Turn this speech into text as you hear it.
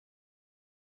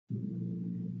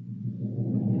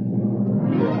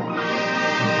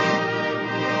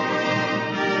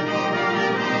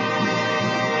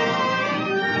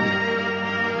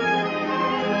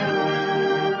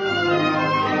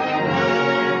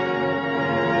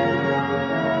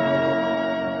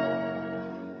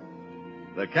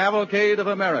The Cavalcade of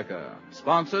America,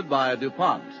 sponsored by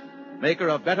DuPont, maker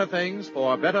of better things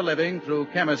for better living through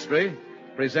chemistry,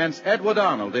 presents Edward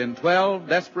Arnold in 12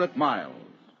 Desperate Miles.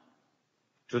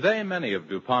 Today, many of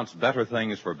DuPont's better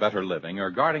things for better living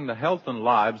are guarding the health and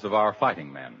lives of our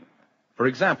fighting men. For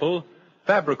example,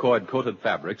 Fabricoid-coated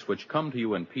fabrics which come to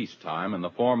you in peacetime in the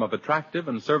form of attractive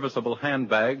and serviceable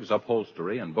handbags,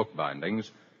 upholstery, and bookbindings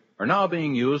are now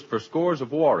being used for scores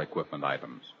of war equipment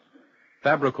items.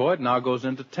 Fabricoid now goes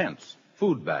into tents,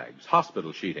 food bags,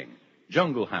 hospital sheeting,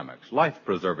 jungle hammocks, life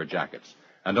preserver jackets,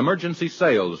 and emergency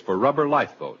sails for rubber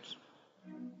lifeboats.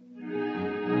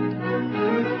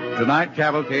 Tonight,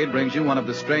 Cavalcade brings you one of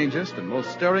the strangest and most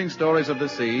stirring stories of the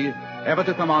sea ever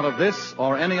to come out of this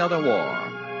or any other war.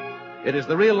 It is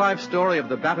the real-life story of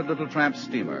the battered little tramp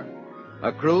steamer,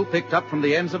 a crew picked up from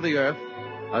the ends of the earth,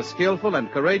 a skillful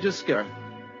and courageous skipper,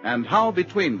 and how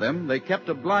between them they kept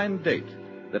a blind date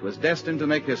that was destined to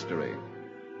make history.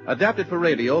 Adapted for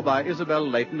radio by Isabel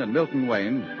Layton and Milton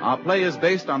Wayne, our play is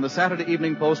based on the Saturday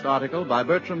Evening Post article by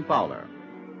Bertram Fowler.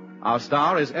 Our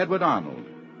star is Edward Arnold,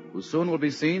 who soon will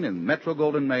be seen in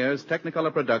Metro-Goldwyn-Mayer's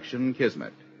Technicolor production,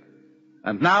 Kismet.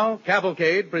 And now,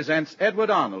 Cavalcade presents Edward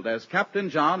Arnold as Captain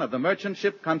John of the merchant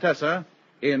ship Contessa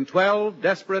in 12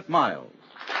 Desperate Miles.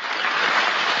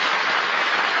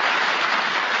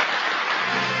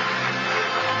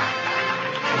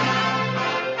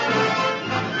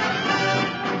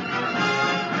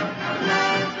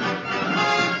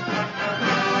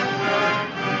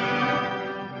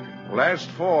 Last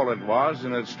fall it was,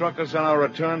 and it struck us on our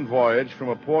return voyage from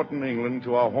a port in England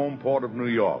to our home port of New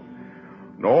York.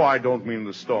 No, I don't mean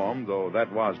the storm, though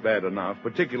that was bad enough,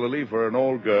 particularly for an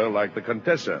old girl like the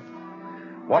Contessa.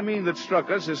 What I mean that struck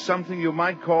us is something you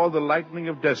might call the lightning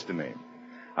of destiny.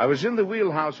 I was in the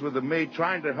wheelhouse with the mate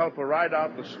trying to help her ride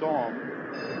out the storm.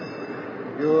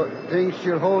 You think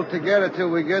she'll hold together till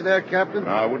we get there, Captain?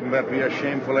 Now, wouldn't that be a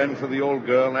shameful end for the old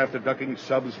girl after ducking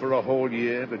subs for a whole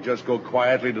year to just go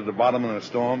quietly to the bottom in a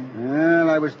storm?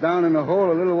 Well, I was down in the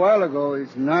hole a little while ago.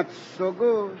 It's not so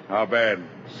good. How bad?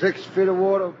 6 feet of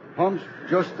water, pumps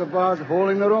just about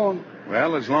holding their own.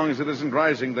 Well, as long as it isn't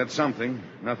rising, that's something.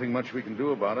 Nothing much we can do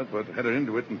about it but head her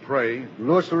into it and pray.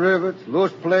 Loose rivets,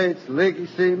 loose plates, leaky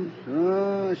seams.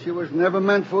 She was never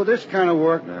meant for this kind of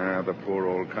work. Ah, the poor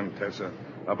old Contessa.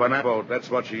 Up on that boat, that's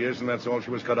what she is, and that's all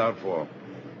she was cut out for.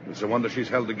 It's a wonder she's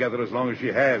held together as long as she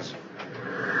has.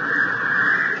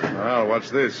 Well,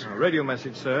 what's this? A radio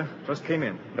message, sir. Just came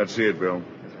in. Let's see it, Bill.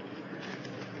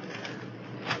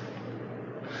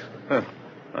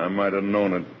 I might have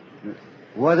known it.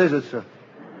 What is it, sir?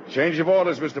 Change of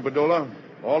orders, Mr. Padula.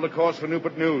 All the course for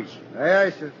Newport News.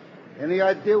 Aye, sir. Any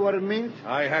idea what it means?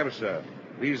 I have, sir.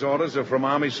 These orders are from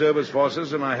Army Service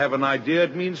Forces, and I have an idea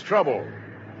it means trouble.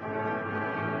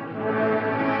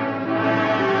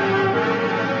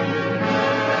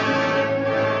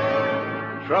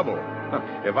 Trouble.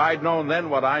 If I'd known then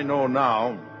what I know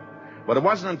now. But it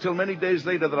wasn't until many days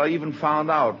later that I even found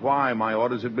out why my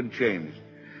orders had been changed.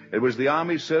 It was the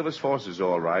Army Service Forces,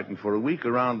 all right, and for a week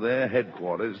around their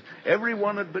headquarters,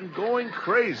 everyone had been going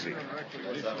crazy.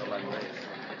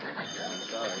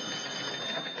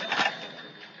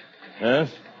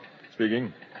 Yes?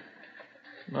 Speaking.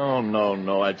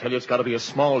 No. I tell you, it's got to be a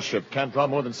small ship. Can't draw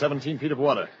more than 17 feet of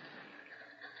water.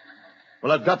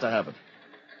 Well, I've got to have it.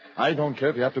 I don't care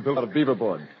if you have to build out a beaver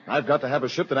board. I've got to have a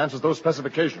ship that answers those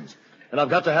specifications. And I've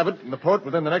got to have it in the port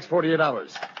within the next 48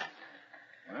 hours.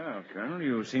 Well, Colonel,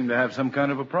 you seem to have some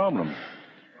kind of a problem.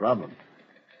 Problem?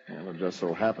 Well, it just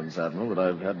so happens, Admiral, that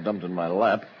I've had dumped in my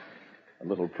lap a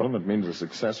little problem that means the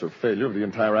success or failure of the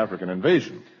entire African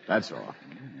invasion. That's all.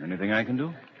 Anything I can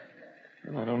do?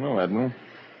 Well, I don't know, Admiral.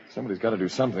 Somebody's got to do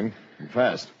something, and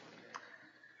fast.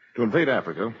 To invade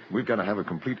Africa, we've got to have a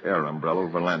complete air umbrella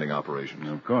over landing operations.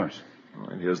 Of course. All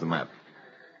right, here's the map.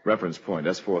 Reference point,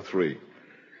 S43.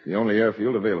 The only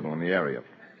airfield available in the area.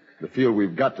 The field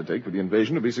we've got to take for the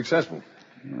invasion to be successful.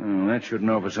 Well, that shouldn't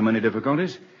offer so many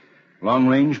difficulties.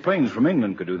 Long-range planes from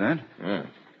England could do that. Yeah.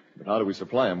 But how do we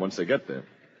supply them once they get there?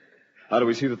 How do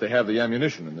we see that they have the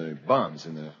ammunition and the bombs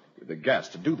and the gas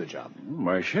to do the job?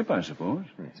 By ship, I suppose.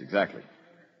 Yes, exactly.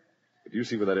 But do you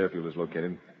see where that airfield is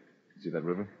located? See that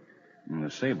river? The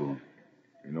Cebu.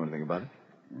 You know anything about it?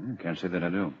 Can't say that I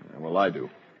do. Well, I do.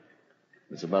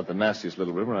 It's about the nastiest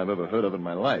little river I've ever heard of in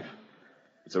my life.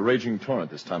 It's a raging torrent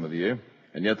this time of the year,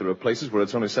 and yet there are places where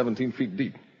it's only 17 feet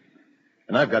deep.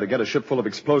 And I've got to get a ship full of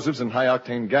explosives and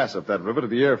high-octane gas up that river to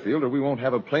the airfield, or we won't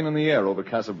have a plane in the air over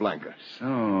Casablanca.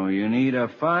 So you need a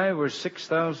 5,000 or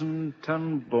 6,000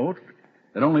 ton boat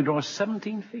that only draws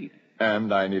 17 feet.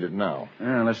 And I need it now.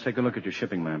 Let's take a look at your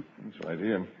shipping map. That's right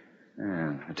here.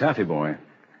 A taffy boy.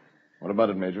 What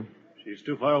about it, Major? She's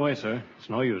too far away, sir. It's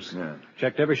no use. Yeah.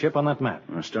 Checked every ship on that map.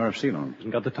 Star of Ceylon.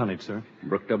 Hasn't got the tonnage, sir.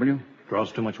 Brook W?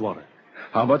 Draws too much water.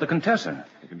 How about the Contessa?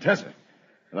 The Contessa.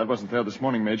 That wasn't there this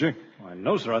morning, Major. Why,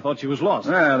 no, sir. I thought she was lost.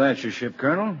 Ah, that's your ship,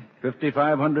 Colonel.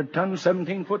 5,500 tons,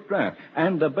 17-foot draft.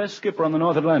 And the best skipper on the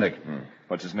North Atlantic.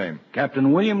 What's his name?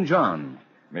 Captain William John.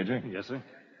 Major? Yes, sir.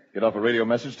 Get off a radio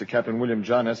message to Captain William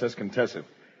John, SS Contessa.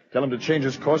 Tell him to change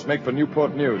his course, make for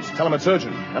Newport News. Tell him it's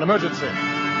urgent. An emergency.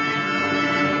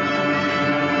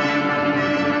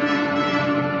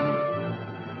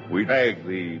 We dragged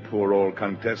the poor old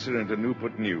Contessa into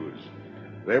Newport News.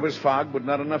 There was fog, but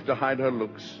not enough to hide her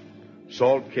looks.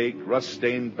 Salt cake,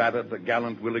 rust-stained battered, a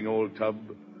gallant, willing old tub,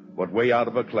 but way out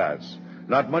of her class.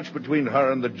 Not much between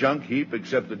her and the junk heap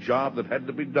except the job that had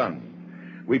to be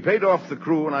done. We paid off the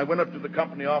crew, and I went up to the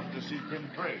company office to see Tim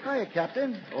Drake. Hiya,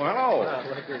 Captain. Oh, hello.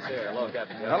 Look who's here. Hello,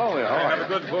 Captain. Hello there. How are Have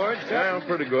you? a good voyage, Yeah, I'm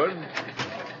pretty good.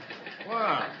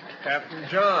 Wow. Captain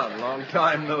John, long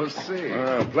time no see.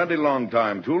 Plenty long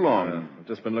time, too long. I've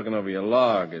just been looking over your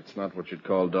log. It's not what you'd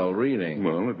call dull reading.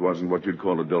 Well, it wasn't what you'd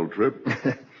call a dull trip.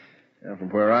 Yeah, from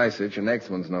where I sit, your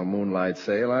next one's no moonlight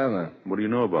sail either. What do you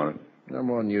know about it? No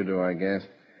more than you do, I guess.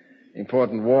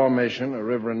 Important war mission, a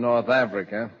river in North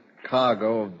Africa.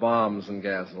 Cargo of bombs and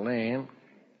gasoline.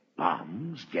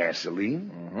 Bombs?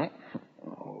 Gasoline? Mm-hmm.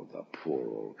 Oh, the poor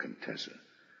old Contessa.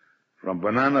 From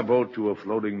banana boat to a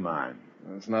floating mine.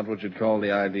 That's not what you'd call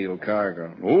the ideal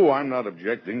cargo. Oh, I'm not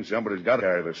objecting. Somebody's got to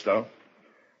carry this stuff.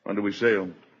 When do we sail?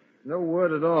 No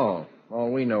word at all.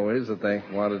 All we know is that they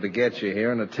wanted to get you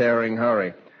here in a tearing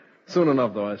hurry. Soon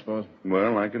enough, though, I suppose.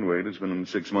 Well, I can wait. It's been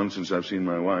 6 months since I've seen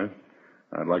my wife.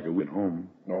 I'd like her went home.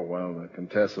 Oh, well, the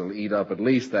Contessa will eat up at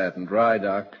least that in dry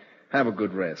dock. Have a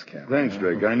good rest, Captain. Thanks,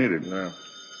 Drake. I need it. No.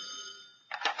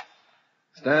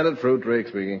 Standard fruit, Drake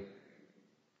speaking.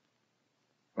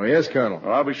 Oh, yes, Colonel.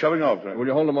 I'll be shoving off, Drake. Will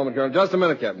you hold a moment, Colonel? Just a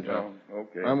minute, Captain John. Oh,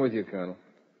 okay. I'm with you, Colonel.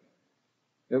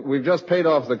 We've just paid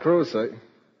off the crew, sir.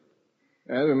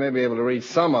 And we may be able to reach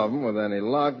some of them with any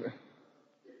luck.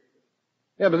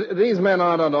 Yeah, but these men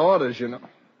aren't under orders, you know.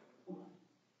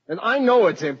 And I know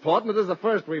it's important, but this is the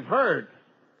first we've heard.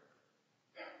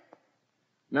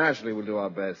 Naturally, we'll do our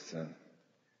best, sir.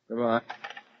 Goodbye.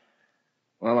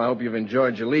 Well, I hope you've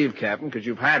enjoyed your leave, Captain, because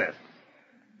you've had it.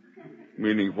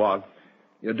 Meaning what?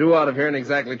 You're due out of here in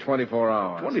exactly 24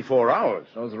 hours. 24 hours?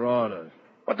 Those are orders.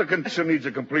 But the Contessa needs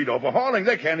a complete overhauling.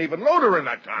 They can't even load her in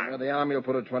that time. Well, the Army will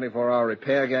put a 24-hour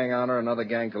repair gang on her, another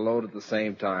gang to load at the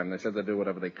same time. They said they'd do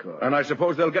whatever they could. And I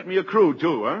suppose they'll get me a crew,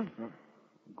 too, huh?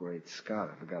 Great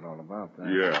Scott, I forgot all about that.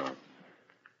 Yeah.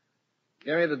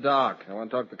 Give me the dock. I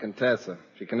want to talk to Contessa.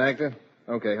 She connected?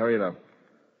 Okay, hurry it up.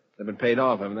 They've been paid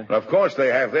off, haven't they? Of course they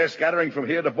have. They're scattering from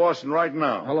here to Boston right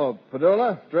now. Hello,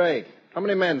 Padula? Drake. How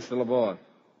many men still aboard?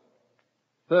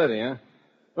 30, huh?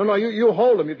 No, you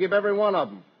hold them. You keep every one of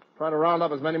them. Try to round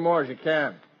up as many more as you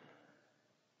can.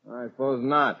 I suppose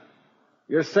not.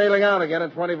 You're sailing out again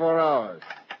in 24 hours.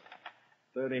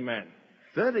 30 men.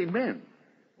 30 men?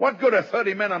 What good are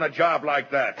 30 men on a job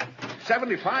like that?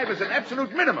 75 is an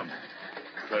absolute minimum.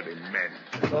 30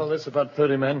 men. All this about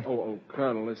 30 men? Oh,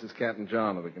 Colonel, this is Captain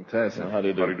John of the Contessa. How do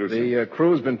you do? How do you do, sir? The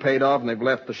crew's been paid off and they've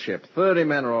left the ship. 30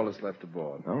 men are all that's left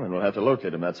aboard. Well, then we'll have to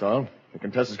locate them, that's all. The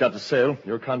Contessa's got to sail.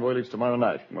 Your convoy leaves tomorrow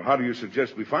night. Well, how do you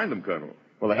suggest we find them, Colonel?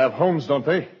 Well, they have homes, don't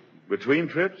they? Between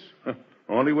trips?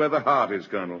 Only where the heart is,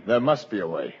 Colonel. There must be a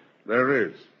way. There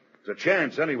is. It's a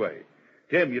chance, anyway.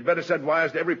 Tim, you'd better send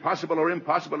wires to every possible or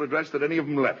impossible address that any of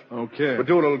them left. Okay.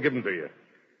 Padula will give them to you.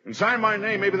 And sign my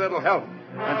name, maybe that'll help.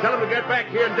 And tell them to get back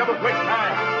here in double quick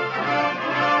time.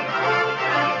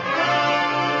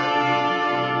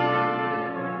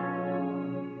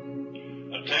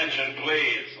 Attention,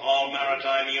 please. All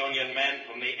Maritime Union men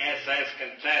from the SS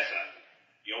Contessa.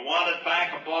 You're wanted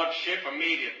back aboard ship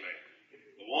immediately.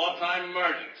 The wartime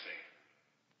emergency.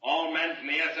 All men from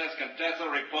the SS Contessa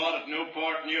report at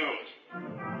Newport News.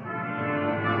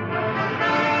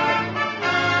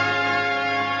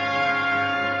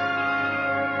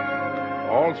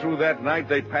 All through that night,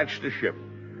 they patched the ship.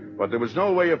 But there was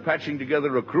no way of patching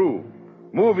together a crew.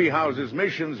 Movie houses,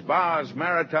 missions, bars,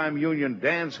 maritime union,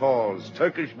 dance halls,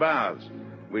 Turkish bars.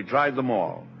 We tried them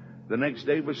all. The next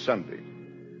day was Sunday.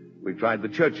 We tried the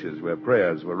churches where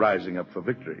prayers were rising up for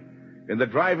victory. In the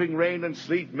driving rain and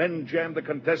sleet, men jammed the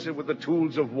Contessa with the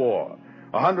tools of war.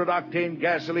 100-octane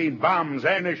gasoline, bombs,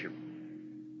 ammunition.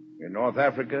 In North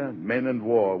Africa, men and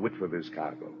war wait for this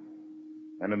cargo.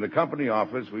 And in the company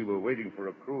office, we were waiting for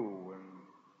a crew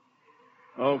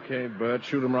and... Okay, Bert,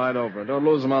 shoot them right over. Don't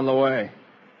lose them on the way.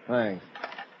 Thanks.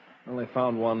 Only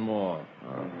found one more.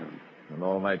 An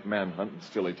all-night manhunt and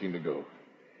still 18 to go.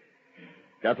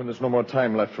 Captain, there's no more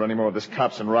time left for any more of this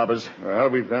cops and robbers. Well,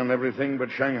 we've done everything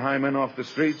but Shanghai men off the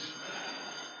streets.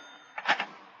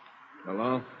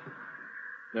 Hello?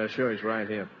 No, sure, he's right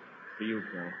here. For you,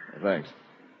 Colonel. Thanks.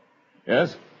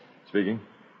 Yes? Speaking.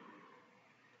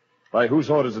 By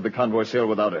whose orders did the convoy sail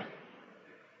without her?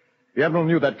 The Admiral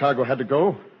knew that cargo had to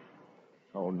go?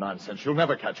 Oh, nonsense. She'll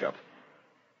never catch up.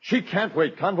 She can't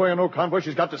wait. Convoy or no convoy,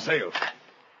 she's got to sail.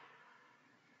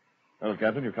 Well,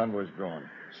 Captain, your convoy's gone.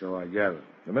 So I gather.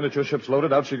 The minute your ship's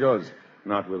loaded, out she goes.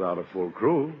 Not without a full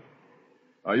crew.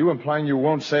 Are you implying you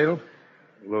won't sail?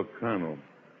 Look, Colonel,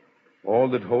 all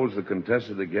that holds the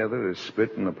Contessa together is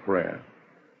spit and a prayer.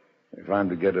 If I'm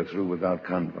to get her through without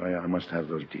convoy, I must have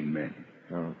those 18 men.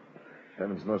 Oh,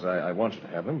 heavens knows I want you to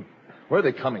have them. Where are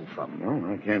they coming from?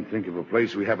 No, I can't think of a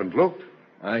place we haven't looked.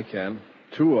 I can.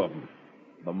 2 of them.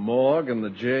 The morgue and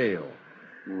the jail.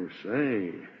 Oh,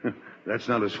 say, that's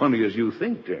not as funny as you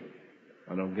think, Dick.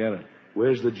 I don't get it.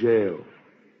 Where's the jail?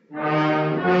 Well,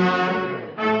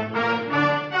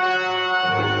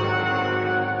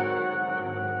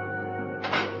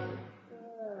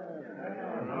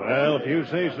 if you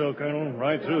say so, Colonel,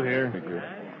 right through here. Thank you.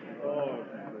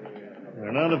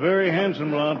 They're not a very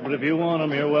handsome lot, but if you want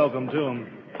them, you're welcome to them.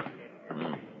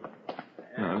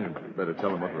 No, you'd better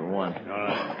tell them what we want.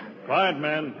 Quiet,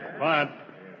 man. Quiet.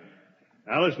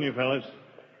 Now, listen, you fellas.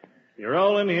 You're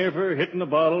all in here for hitting the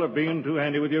bottle or being too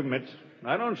handy with your mitts.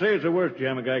 I don't say it's the worst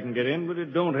jam a guy can get in, but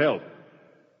it don't help.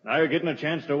 Now you're getting a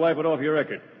chance to wipe it off your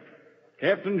record.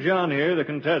 Captain John here, the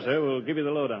Contessa, will give you the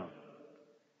lowdown.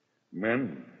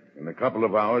 Men, in a couple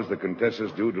of hours, the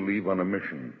Contessa's due to leave on a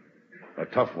mission. A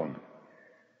tough one.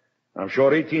 I'm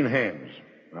short 18 hands.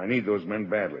 I need those men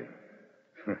badly.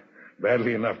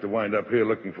 Badly enough to wind up here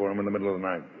looking for them in the middle of the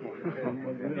night.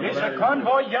 Is a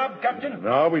convoy job, Captain?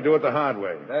 No, we do it the hard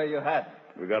way. There you have.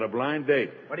 We got a blind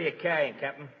date. What are you carrying,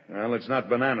 Captain? Well, it's not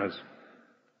bananas.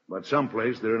 But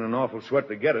someplace they're in an awful sweat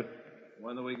to get it.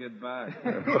 When do we get back?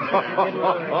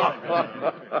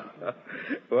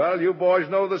 Well, you boys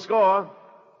know the score.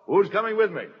 Who's coming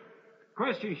with me?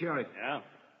 Question, Sheriff. Yeah?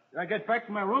 I get back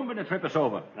to my room when the trip is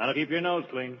over. Now keep your nose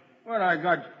clean. Well, I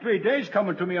got 3 days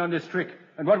coming to me on this trick.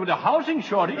 And what with the housing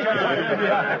shortage,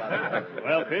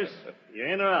 Well, Piss, you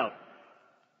in or out?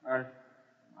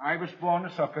 I was born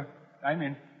a sucker. I'm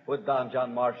in. Put down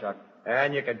John Marshak,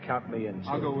 and you can count me in.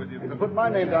 I'll go with you. You can put my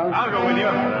name down. I'll go with you.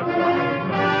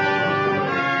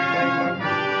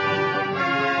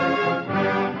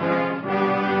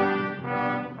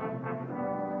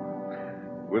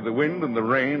 With the wind and the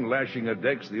rain lashing her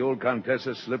decks, the old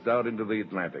Contessa slipped out into the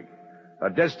Atlantic. A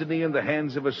destiny in the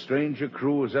hands of a stranger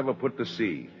crew as ever put to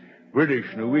sea.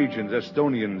 British, Norwegians,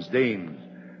 Estonians, Danes,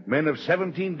 men of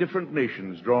 17 different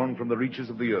nations drawn from the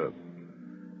reaches of the earth.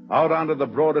 Out onto the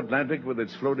broad Atlantic with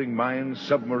its floating mines,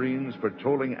 submarines,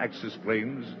 patrolling Axis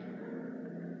planes.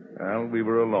 Well, we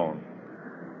were alone.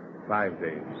 5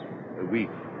 days, a week,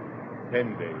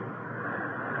 10 days.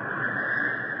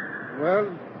 Well,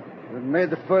 we've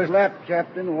made the first lap,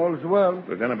 Captain. All's well.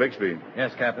 Lieutenant Bixby,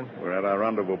 Yes, Captain. we're at our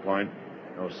rendezvous point.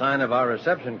 No sign of our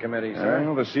reception committee, sir.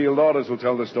 Well, the sealed orders will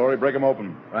tell the story. Break them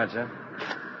open. Right, sir.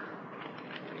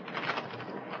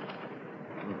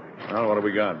 Well, what have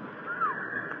we got?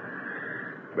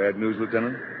 Bad news,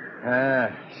 Lieutenant?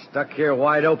 Stuck here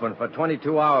wide open for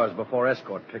 22 hours before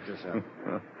escort picks us up.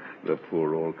 The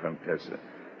poor old Contessa.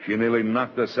 She nearly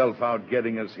knocked herself out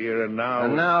getting us here, and now...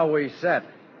 And now we set.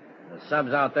 The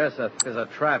sub's out there, so there's a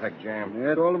traffic jam.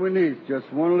 That's all we need. Just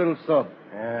one little sub.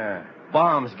 Yeah.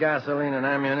 Bombs, gasoline, and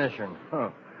ammunition.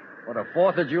 Huh. What a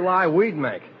 4th of July we'd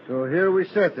make. So here we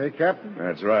sit, eh, Captain?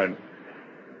 That's right.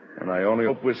 And I only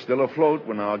hope we're still afloat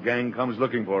when our gang comes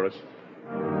looking for us.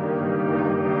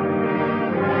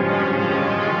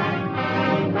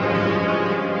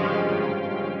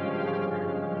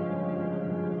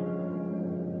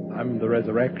 I'm the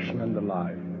resurrection and the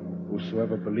life.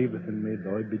 Whosoever believeth in me,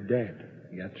 though he be dead,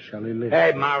 yet shall he live.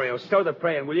 Hey, Mario, stow the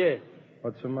praying, will you?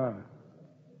 What's the matter?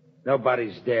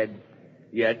 Nobody's dead.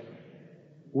 Yet.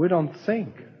 We don't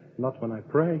think. Not when I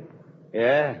pray.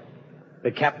 Yeah? The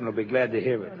captain will be glad to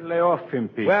hear it. Lay off him,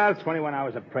 Pete. Well, 21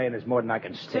 hours of praying is more than I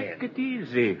can stand. Take it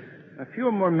easy. A few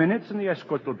more minutes and the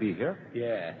escort will be here.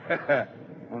 Yeah.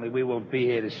 Only we won't be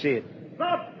here to see it.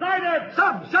 Subsided!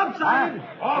 Subsided!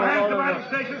 All hands to battle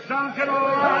station, sound get all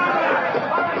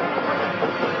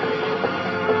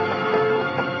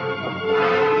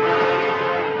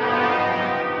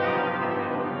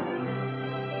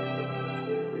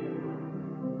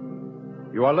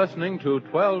You are listening to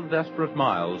 12 Desperate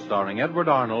Miles, starring Edward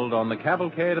Arnold on the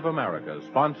Cavalcade of America,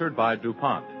 sponsored by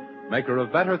DuPont, maker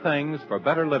of better things for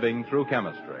better living through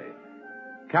chemistry.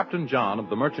 Captain John of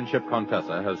the merchant ship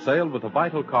Contessa has sailed with a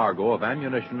vital cargo of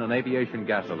ammunition and aviation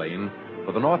gasoline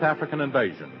for the North African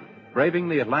invasion, braving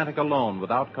the Atlantic alone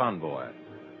without convoy.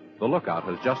 The lookout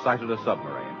has just sighted a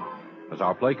submarine. As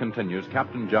our play continues,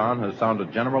 Captain John has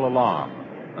sounded general alarm,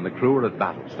 and the crew are at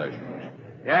battle stations.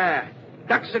 Yeah,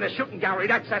 ducks in a shooting gallery.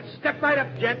 That's that. Step right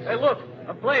up, gents. Hey, look,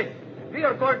 a plane. We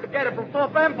are going to get it from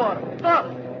Fort Bambor.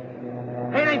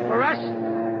 Look. It ain't for us.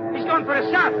 He's going for the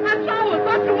south. That's ours.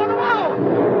 That's the one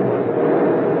alone.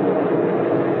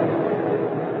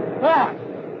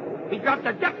 What? He dropped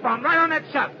a death bomb right on that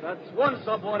sub. That's one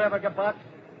sub won't ever get back.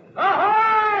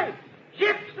 Ahoy!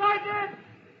 Ship sighted!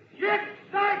 Ship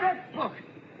sighted! Look,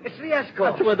 it's the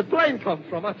escort. That's where the plane comes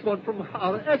from. That's one from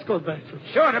our escort vessel.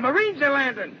 Sure, the Marines are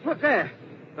landing. Look there.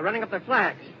 They're running up their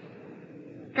flags.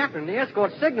 Captain, the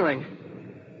escort's signaling.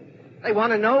 They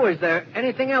want to know, is there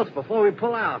anything else before we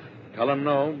pull out? Tell them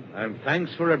no, and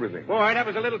thanks for everything. Boy, that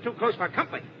was a little too close for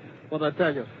company. What'd I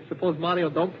tell you? Suppose Mario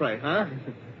don't pray, huh?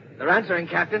 They're answering,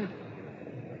 Captain.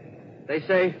 They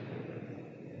say,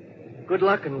 good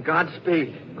luck and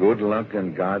Godspeed. Good luck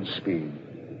and Godspeed.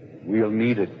 We'll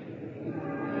need it.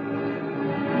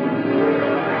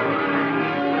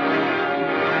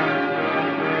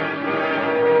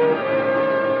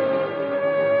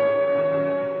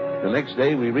 The next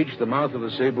day, we reached the mouth of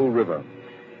the Cebu River.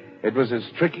 It was as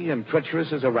tricky and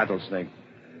treacherous as a rattlesnake.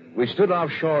 We stood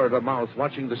offshore at the mouth,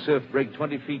 watching the surf break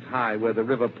 20 feet high where the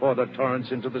river poured her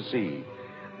torrents into the sea.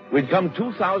 We'd come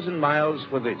 2,000 miles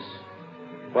for this.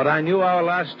 But I knew our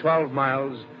last 12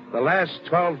 miles, the last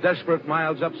 12 desperate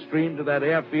miles upstream to that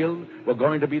airfield, were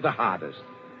going to be the hardest.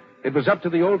 It was up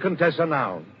to the old Contessa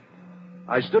now.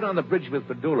 I stood on the bridge with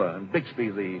Padula and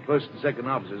Bixby, the first and second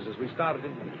officers, as we started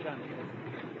into the channel.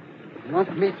 You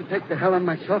want me to take the helm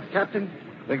myself, Captain?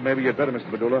 I think maybe you'd better, Mr.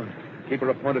 Padula. Keep her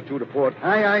a point or two to port.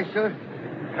 Aye, aye, sir.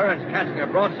 Current's catching her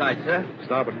broadside, sir.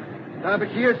 Starboard. Starboard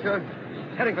here, sir.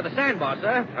 She's heading for the sandbar,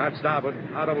 sir. Hard starboard.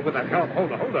 Out over with that helm. Hold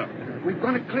her. We're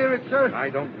going to clear it, sir. I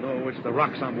don't know. It's the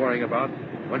rocks I'm worrying about.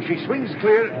 When she swings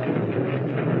clear...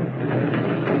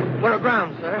 We're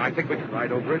aground, sir. I think we can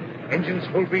ride over it. Engines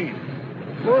full speed.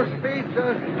 Full speed,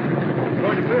 sir. It's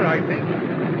going to clear, I think.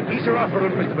 Ease her off a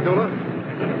little, Mr. Padula.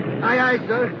 Aye, aye,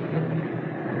 sir.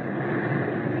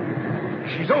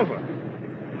 She's over.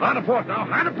 Hard a port now.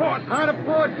 Hard a port. Hard a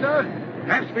port, sir.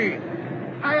 Half speed.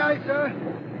 Aye, aye, sir.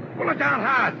 Pull her down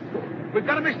hard. We've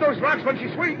got to miss those rocks when she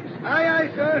swings. Aye,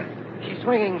 aye, sir. She's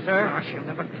swinging, sir. She'll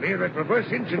never clear it. Reverse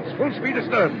engines. Full speed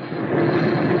astern.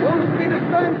 Full speed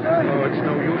astern, sir. Oh, it's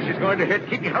no use. She's going to hit.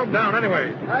 Keep your helm down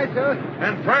anyway. Aye, sir.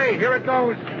 And pray. Here it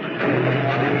goes.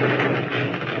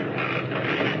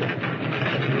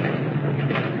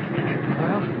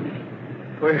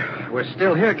 We're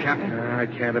still here, Captain. I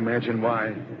can't imagine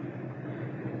why.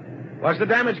 What's the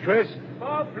damage, Chris?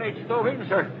 Bow plates stove in,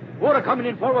 sir. Water coming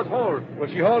in forward hold. Will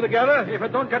she hold together? If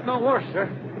it don't get no worse, sir.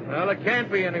 Well, it can't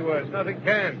be any worse. Nothing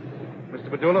can. Mr.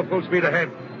 Padula, full speed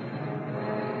ahead.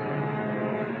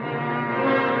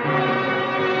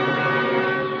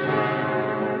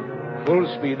 Full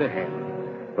speed ahead.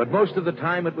 But most of the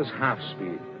time it was half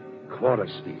speed, quarter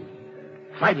speed.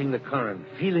 Fighting the current,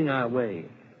 feeling our way.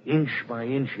 Inch by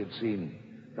inch, it seemed.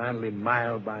 Finally,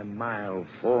 mile by mile,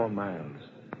 4 miles,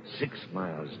 6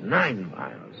 miles, 9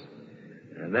 miles.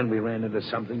 And then we ran into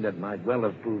something that might well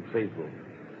have proved fatal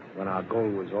when our goal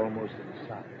was almost in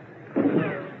sight.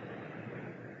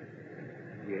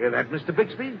 You hear that, Mr.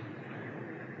 Bixby?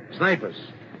 Snipers.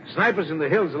 Snipers in the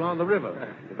hills along the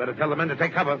river. You better tell the men to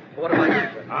take cover. What do I do,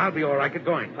 sir? I'll be all right. Get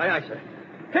going. Aye, aye, sir.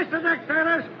 Kiss the deck,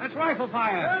 sailors. That's rifle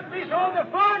fire. Heard me, all the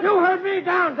fun. You heard me.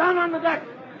 Down on the deck.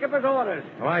 Skipper's orders.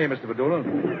 How are you, Mr. Padula?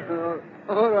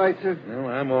 All right, sir. Well,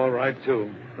 I'm all right,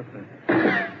 too.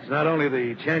 It's not only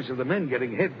the chance of the men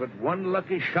getting hit, but one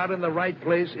lucky shot in the right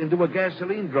place into a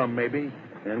gasoline drum, maybe,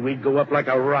 and we'd go up like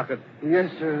a rocket.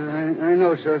 Yes, sir. I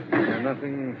know, sir.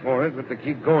 Nothing for it but to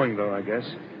keep going, though, I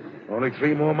guess. Only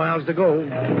 3 more miles to go.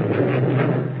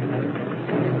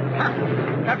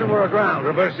 Captain, we're aground.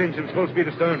 Reverse engines, full speed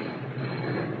astern.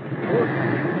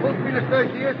 Full speed astern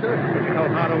here, sir. Put your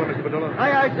helm hard over, Mr. Padula.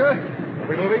 Aye, aye, sir. Are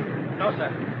we moving? No, sir.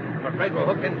 I'm afraid we're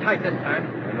hooked in tight this time.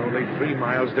 And only 3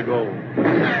 miles to go.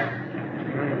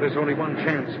 There's only one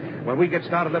chance. When we get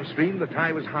started upstream, the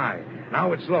tide was high.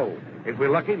 Now it's low. If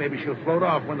we're lucky, maybe she'll float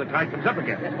off when the tide comes up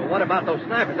again. Yes, but what about those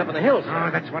snipers up in the hills,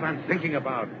 sir? That's what I'm thinking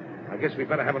about. I guess we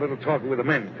better have a little talk with the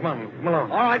men. Come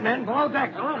along. All right, men. Below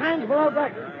decks. All hands below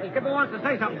decks. The skipper wants to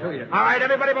say something to you. All right,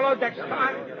 everybody below decks. Come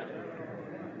on.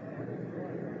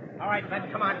 All right,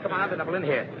 men. Come on. The double in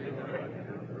here.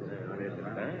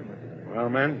 Well,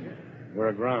 men, we're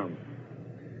aground.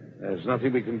 There's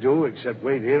nothing we can do except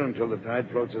wait here until the tide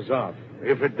floats us off,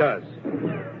 if it does.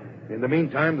 In the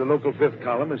meantime, the local fifth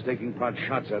column is taking pot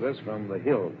shots at us from the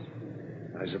hills.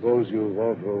 I suppose you've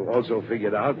also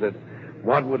figured out that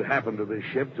what would happen to this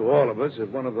ship, to all of us, if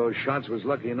one of those shots was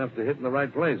lucky enough to hit in the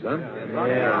right place, huh?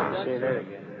 Yeah, say that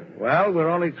again. Well, we're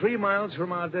only 3 miles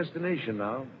from our destination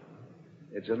now.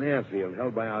 It's an airfield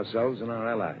held by ourselves and our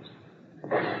allies.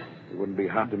 It wouldn't be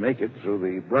hard to make it through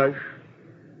the brush.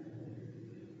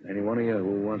 Any one of you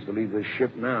who wants to leave this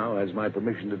ship now has my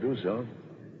permission to do so.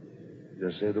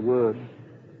 Just say the word.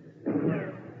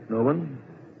 No one?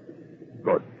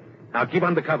 Good. Now keep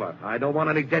under cover. I don't want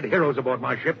any dead heroes aboard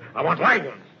my ship. I want live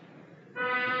ones.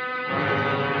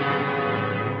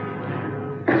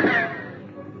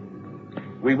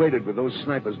 We waited with those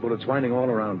snipers' bullets whining all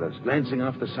around us, glancing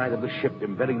off the side of the ship,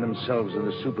 embedding themselves in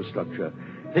the superstructure,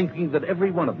 thinking that every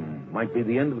one of them might be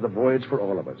the end of the voyage for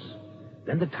all of us.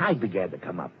 Then the tide began to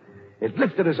come up. It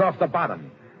lifted us off the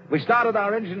bottom. We started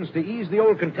our engines to ease the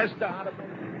old Contessa out of...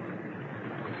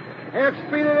 Half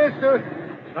speed it is, sir.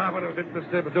 Starboard of it,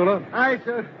 Mr. Padula. Aye,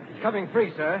 sir. It's coming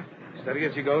free, sir. Steady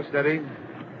as you go, steady.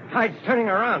 Tide's turning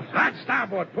around. Hard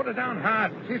starboard. Put her down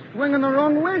hard. She's swinging the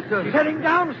wrong way, sir. She's heading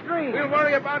downstream. We'll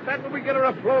worry about that when we get her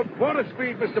afloat. Quarter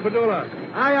speed, Mr. Padula.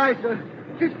 Aye, sir.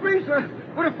 She's free, sir.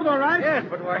 Put her foot all right? Yes,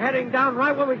 but we're heading down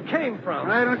right where we came from.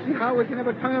 I don't see how we can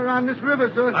ever turn around this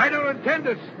river, sir. I don't intend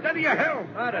to. Steady your helm.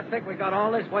 I think we got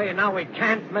all this way, and now we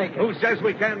can't make it. Who says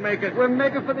we can't make it? We're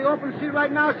making for the open sea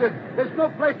right now, sir. There's no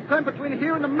place to turn between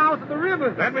here and the mouth of the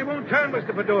river. Then we won't turn,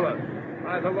 Mr. Padula.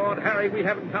 By the Lord Harry, we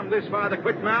haven't come this far to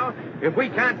quit now. If we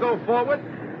can't go forward,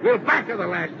 we'll back her the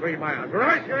last 3 miles.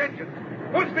 Reverse your engines.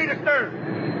 Full speed astern.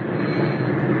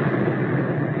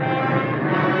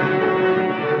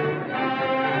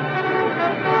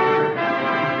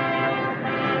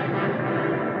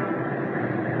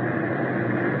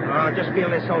 Oh, just feel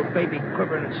this old baby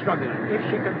quivering and struggling. If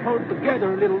she can hold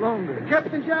together a little longer.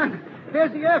 Captain John,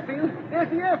 there's the airfield. There's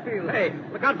the airfield. Hey,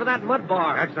 look out for that mud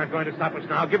bar. That's not going to stop us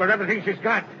now. Give her everything she's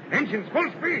got. Engines full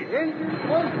speed. Engines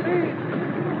full speed.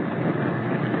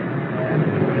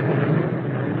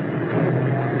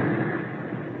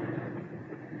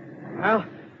 Well,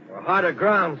 we're hard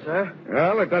aground, sir.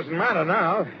 Well, it doesn't matter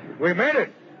now. We made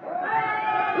it.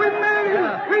 We made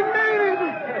it. We made it.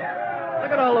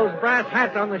 Look at all those brass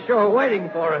hats on the shore waiting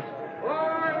for us.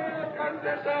 Oh,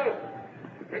 Contessa.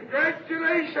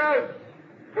 Congratulations.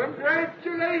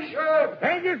 Congratulations.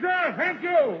 Thank you, sir. Thank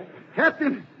you.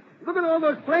 Captain, look at all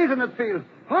those planes in the field.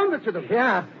 Hundreds of them.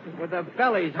 Yeah, with their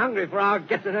bellies hungry for our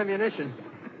gets of ammunition.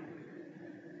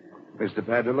 Mr.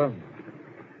 Padula,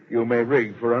 you may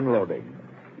rig for unloading.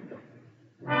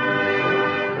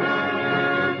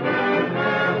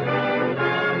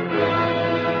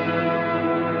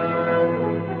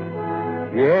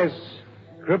 Yes,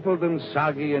 crippled and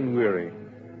soggy and weary,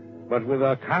 but with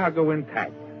her cargo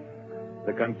intact,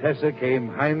 the Contessa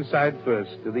came hindside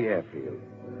first to the airfield.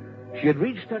 She had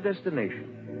reached her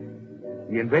destination.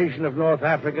 The invasion of North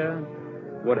Africa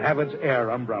would have its air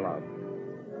umbrella.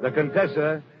 The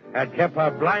Contessa had kept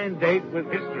her blind date with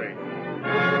history.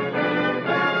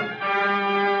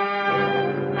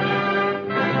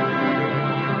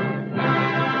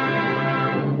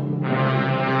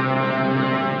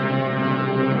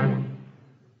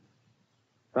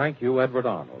 Thank you, Edward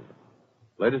Arnold.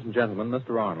 Ladies and gentlemen,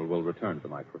 Mr. Arnold will return to the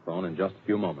microphone in just a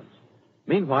few moments.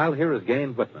 Meanwhile, here is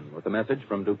Gain Whitman with a message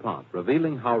from DuPont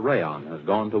revealing how rayon has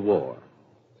gone to war.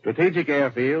 Strategic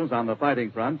airfields on the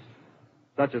fighting fronts,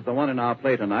 such as the one in our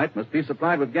play tonight, must be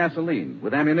supplied with gasoline,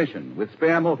 with ammunition, with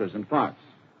spare motors and parts,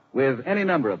 with any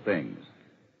number of things.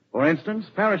 For instance,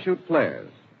 parachute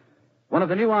flares. One of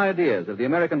the new ideas of the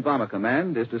American Bomber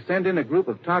Command is to send in a group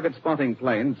of target spotting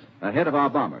planes ahead of our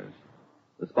bombers.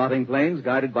 The spotting planes,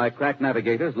 guided by crack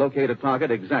navigators, locate a target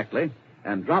exactly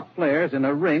and drop flares in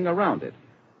a ring around it.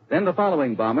 Then the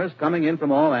following bombers, coming in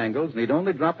from all angles, need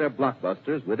only drop their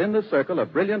blockbusters within the circle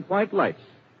of brilliant white lights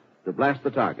to blast the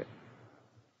target.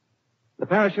 The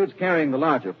parachutes carrying the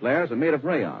larger flares are made of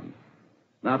rayon.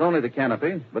 Not only the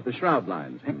canopy, but the shroud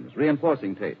lines,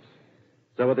 reinforcing tapes.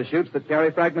 So are the chutes that carry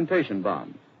fragmentation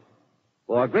bombs.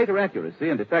 For greater accuracy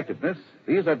and effectiveness,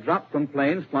 these are dropped from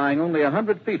planes flying only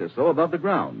 100 feet or so above the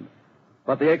ground.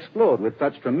 But they explode with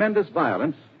such tremendous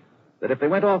violence that if they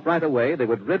went off right away, they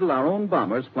would riddle our own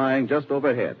bombers flying just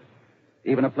overhead.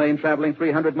 Even a plane traveling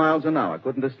 300 miles an hour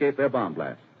couldn't escape their bomb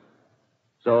blast.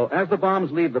 So as the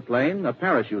bombs leave the plane, a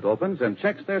parachute opens and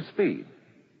checks their speed,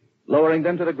 lowering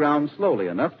them to the ground slowly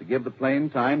enough to give the plane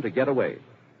time to get away.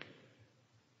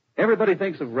 Everybody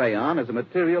thinks of rayon as a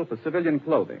material for civilian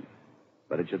clothing.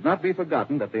 But it should not be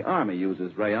forgotten that the Army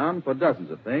uses rayon for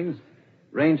dozens of things,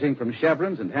 ranging from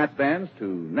chevrons and hat bands to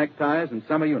neckties and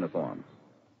summer uniforms.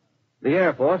 The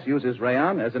Air Force uses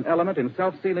rayon as an element in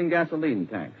self-sealing gasoline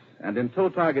tanks and in tow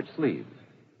target sleeves.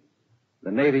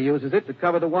 The Navy uses it to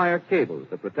cover the wire cables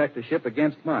that protect a ship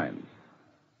against mines.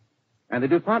 And the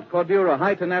DuPont Cordura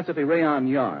high-tenacity rayon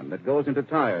yarn that goes into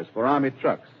tires for Army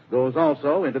trucks goes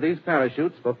also into these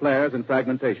parachutes for flares and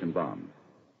fragmentation bombs.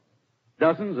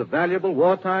 Dozens of valuable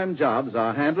wartime jobs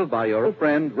are handled by your old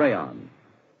friend Rayon.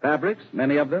 Fabrics,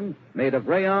 many of them, made of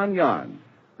rayon yarn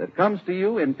that comes to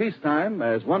you in peacetime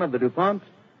as one of the DuPont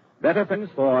better things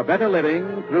for better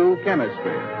living through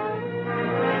chemistry.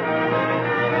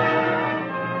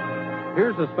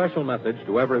 Here's a special message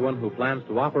to everyone who plans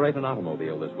to operate an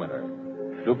automobile this winter.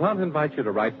 DuPont invites you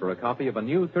to write for a copy of a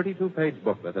new 32-page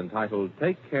booklet entitled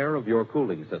Take Care of Your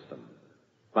Cooling System.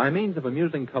 By means of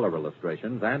amusing color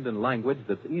illustrations and in language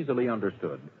that's easily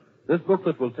understood, this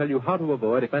booklet will tell you how to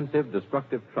avoid expensive,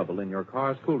 destructive trouble in your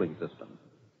car's cooling system.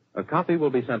 A copy will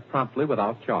be sent promptly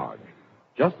without charge.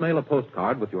 Just mail a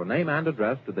postcard with your name and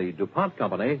address to the DuPont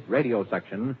Company, Radio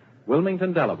Section,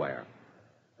 Wilmington, Delaware.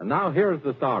 And now here's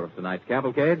the star of tonight's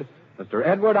cavalcade, Mr.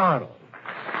 Edward Arnold.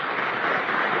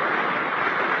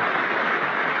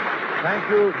 Thank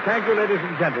you, ladies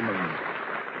and gentlemen.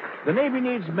 The Navy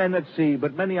needs men at sea,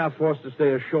 but many are forced to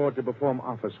stay ashore to perform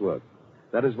office work.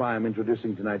 That is why I'm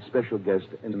introducing tonight's special guest,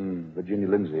 Virginia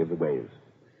Lindsay of the Waves.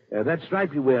 That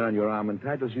stripe you wear on your arm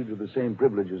entitles you to the same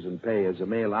privileges and pay as a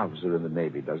male officer in the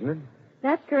Navy, doesn't it?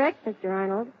 That's correct, Mr.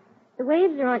 Arnold. The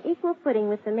Waves are on equal footing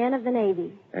with the men of the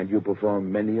Navy. And you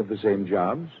perform many of the same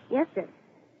jobs? Yes, sir.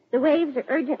 The Waves are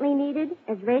urgently needed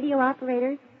as radio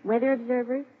operators, weather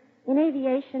observers, in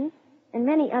aviation, and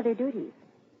many other duties.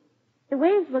 The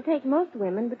Waves will take most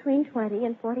women between 20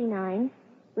 and 49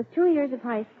 with 2 years of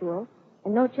high school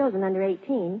and no children under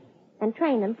 18 and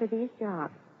train them for these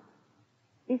jobs.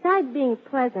 Besides being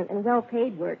pleasant and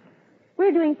well-paid work,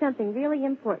 we're doing something really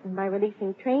important by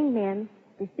releasing trained men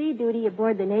to sea duty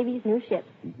aboard the Navy's new ships.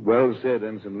 Well said,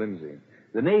 Ensign Lindsay.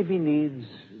 The Navy needs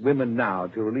women now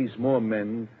to release more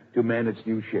men to man its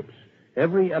new ships.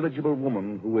 Every eligible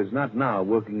woman who is not now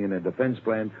working in a defense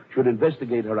plant should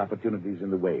investigate her opportunities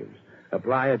in the Waves.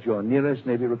 Apply at your nearest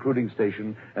Navy recruiting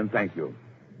station, and thank you.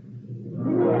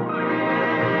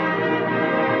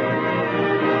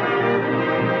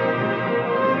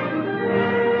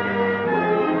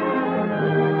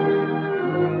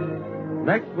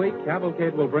 Next week,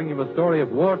 Cavalcade will bring you a story of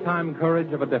wartime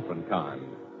courage of a different kind.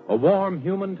 A warm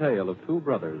human tale of two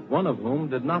brothers, one of whom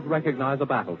did not recognize a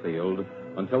battlefield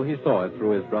until he saw it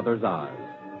through his brother's eyes.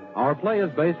 Our play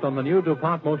is based on the new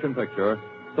DuPont motion picture,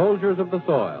 Soldiers of the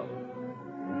Soil.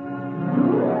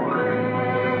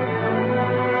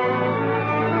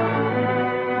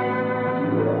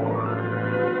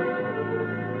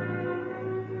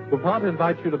 DuPont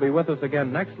invites you to be with us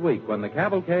again next week when the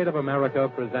Cavalcade of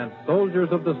America presents Soldiers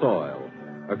of the Soil,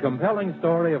 a compelling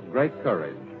story of great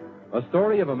courage, a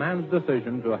story of a man's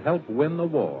decision to help win the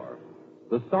war.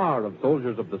 The star of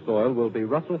Soldiers of the Soil will be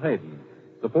Russell Hayden,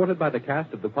 supported by the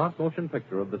cast of DuPont motion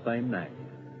picture of the same name.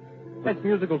 Its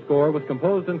musical score was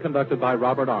composed and conducted by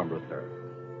Robert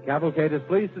Armbruster. Cavalcade is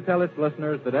pleased to tell its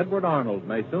listeners that Edward Arnold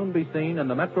may soon be seen in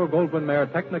the Metro-Goldwyn-Mayer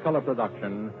Technicolor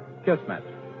production, Kismet.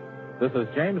 This is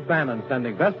James Bannon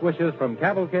sending best wishes from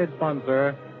Cavalcade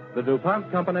sponsor, the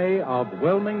DuPont Company of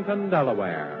Wilmington,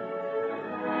 Delaware.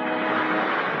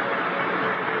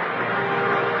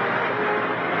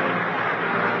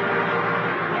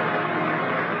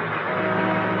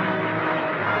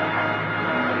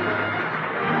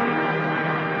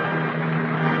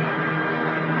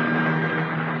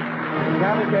 The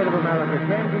Cavalcade of America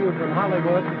came to you from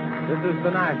Hollywood. This is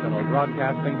the National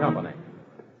Broadcasting Company.